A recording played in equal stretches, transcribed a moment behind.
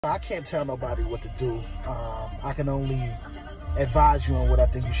I can't tell nobody what to do. I can only advise you on what I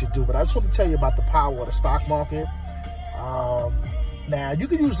think you should do. But I just want to tell you about the power of the stock market. Now, you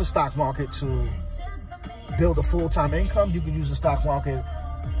can use the stock market to build a full-time income. You can use the stock market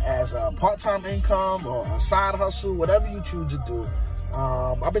as a part-time income or a side hustle, whatever you choose to do.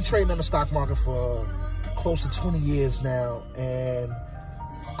 I've been trading on the stock market for close to 20 years now, and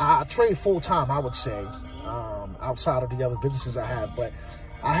I trade full-time, I would say, outside of the other businesses I have. But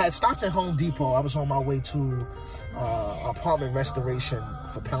I had stopped at Home Depot. I was on my way to apartment restoration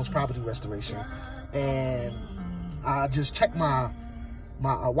for Pounce Property Restoration, and I just checked my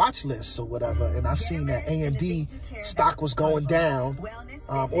watch list or whatever, and I seen that AMD stock was going down,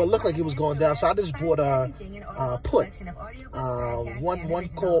 or it looked like it was going down. So I just bought a put,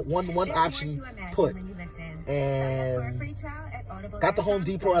 one option put, and got the Home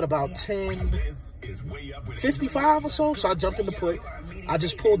Depot at about 10:55 or so. So I jumped in the put. I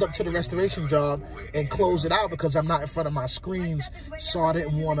just pulled up to the restoration job and closed it out because I'm not in front of my screens, so I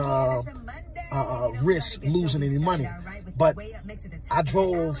didn't want to risk losing any money. But I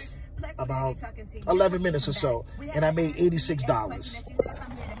drove about 11 minutes or so, and I made $86.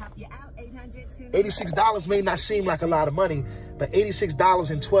 $86 may not seem like a lot of money, but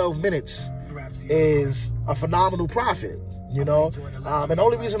 $86 in 12 minutes is a phenomenal profit, you know. And the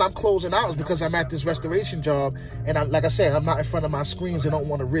only reason I'm closing out is because I'm at this restoration job, and like I said, I'm not in front of my screens and don't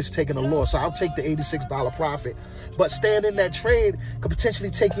want to risk taking a loss. So I'll take the $86 profit. But staying in that trade could potentially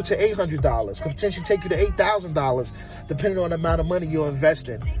take you to $800, could potentially take you to $8,000, depending on the amount of money you're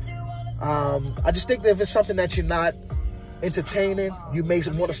investing. I just think that if it's something that you're not entertaining, you may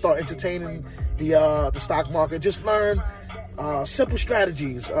want to start entertaining the stock market. Just learn simple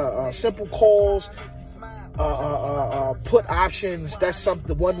strategies, simple calls, put options. That's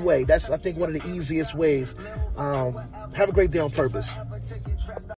one way. That's, I think, one of the easiest ways. Have a great day on purpose.